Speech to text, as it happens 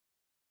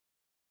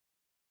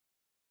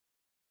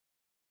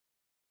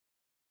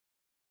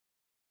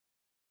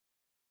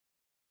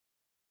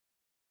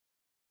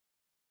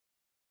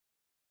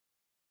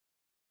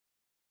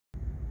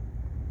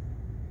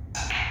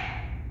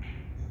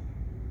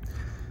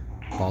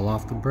Ball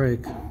off the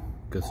break.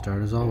 Good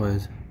start as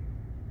always.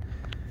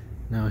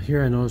 Now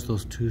here I notice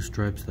those two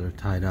stripes that are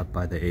tied up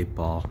by the 8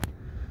 ball.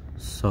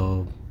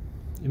 So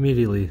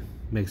immediately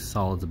makes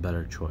solids a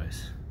better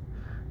choice.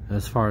 And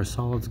as far as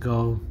solids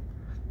go,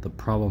 the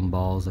problem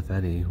balls, if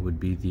any, would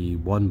be the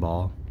 1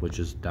 ball, which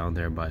is down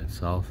there by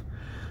itself,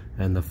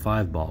 and the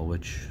 5 ball,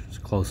 which is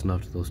close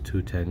enough to those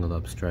two tangled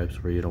up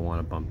stripes where you don't want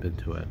to bump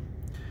into it.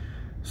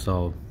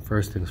 So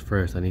first things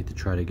first, I need to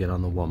try to get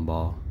on the 1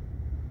 ball.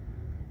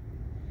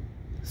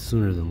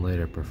 Sooner than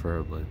later,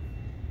 preferably.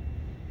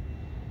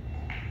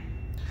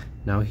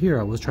 Now here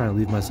I was trying to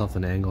leave myself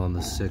an angle on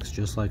the 6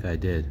 just like I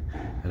did,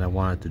 and I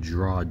wanted to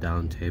draw a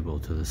down table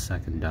to the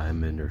 2nd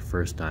diamond or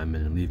 1st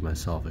diamond and leave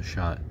myself a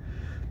shot.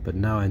 But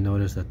now I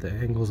notice that the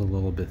angle's a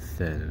little bit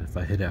thin, and if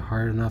I hit it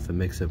hard enough it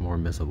makes it more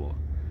missable.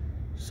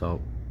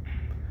 So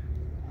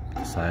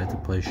decided to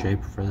play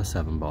shape for the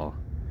 7 ball.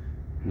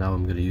 Now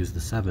I'm going to use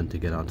the 7 to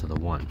get onto the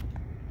 1.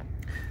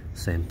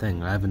 Same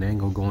thing, I have an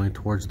angle going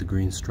towards the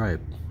green stripe.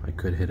 I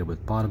could hit it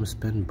with bottom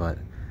spin, but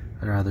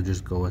I'd rather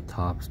just go with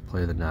tops,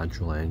 play the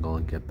natural angle,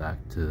 and get back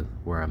to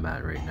where I'm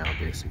at right now,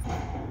 basically.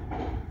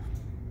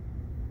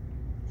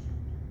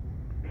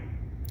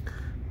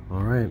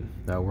 Alright,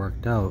 that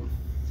worked out.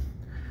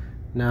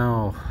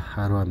 Now,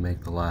 how do I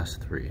make the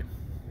last 3?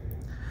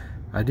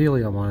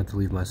 Ideally, I wanted to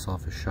leave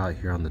myself a shot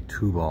here on the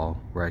 2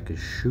 ball, where I could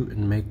shoot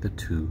and make the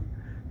 2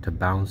 to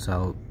bounce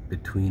out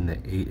between the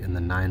 8 and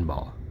the 9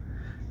 ball.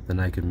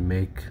 Then I could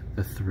make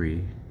the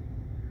 3,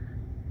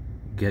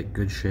 get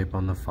good shape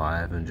on the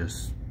 5, and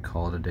just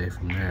call it a day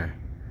from there.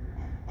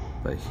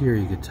 But here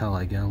you could tell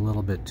I get a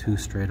little bit too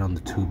straight on the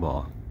 2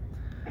 ball.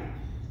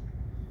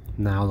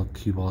 Now the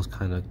cue ball is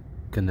kind of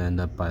going to end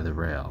up by the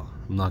rail.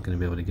 I'm not going to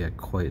be able to get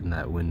quite in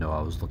that window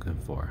I was looking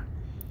for.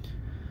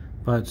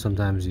 But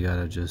sometimes you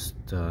gotta just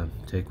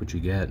take what you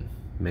get,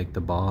 make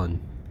the ball, and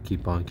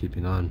keep on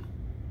keeping on.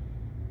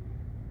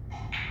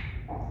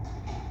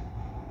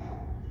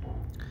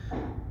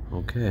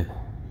 Okay,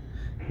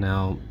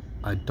 now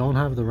I don't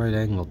have the right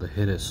angle to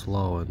hit it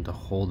slow and to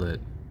hold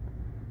it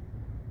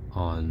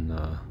on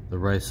the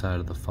right side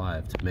of the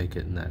 5 to make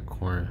it in that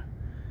corner.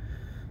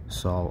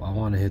 So I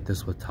want to hit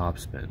this with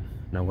topspin.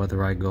 Now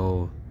whether I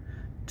go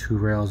 2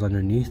 rails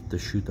underneath to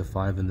shoot the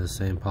 5 in the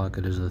same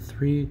pocket as the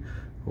 3,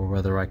 or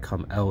whether I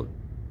come out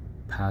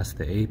past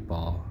the 8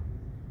 ball,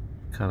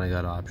 kind of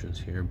got options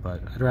here,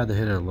 but I'd rather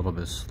hit it a little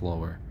bit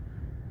slower.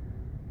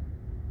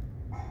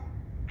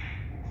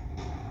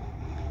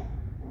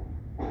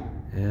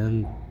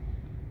 And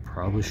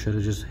probably should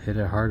have just hit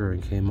it harder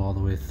and came all the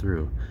way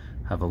through.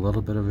 Have a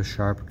little bit of a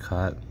sharp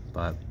cut,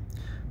 but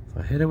if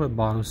I hit it with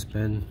bottom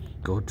spin,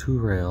 go 2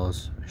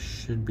 rails, I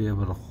should be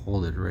able to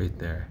hold it right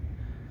there.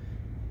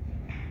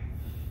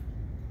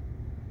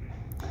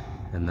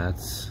 And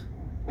that's,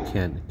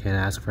 can't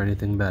ask for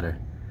anything better.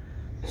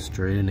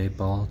 Straight in 8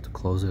 ball to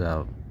close it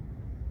out.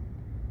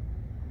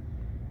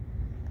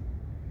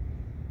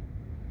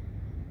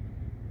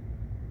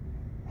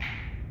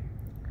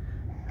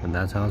 And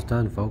that's how it's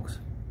done, folks.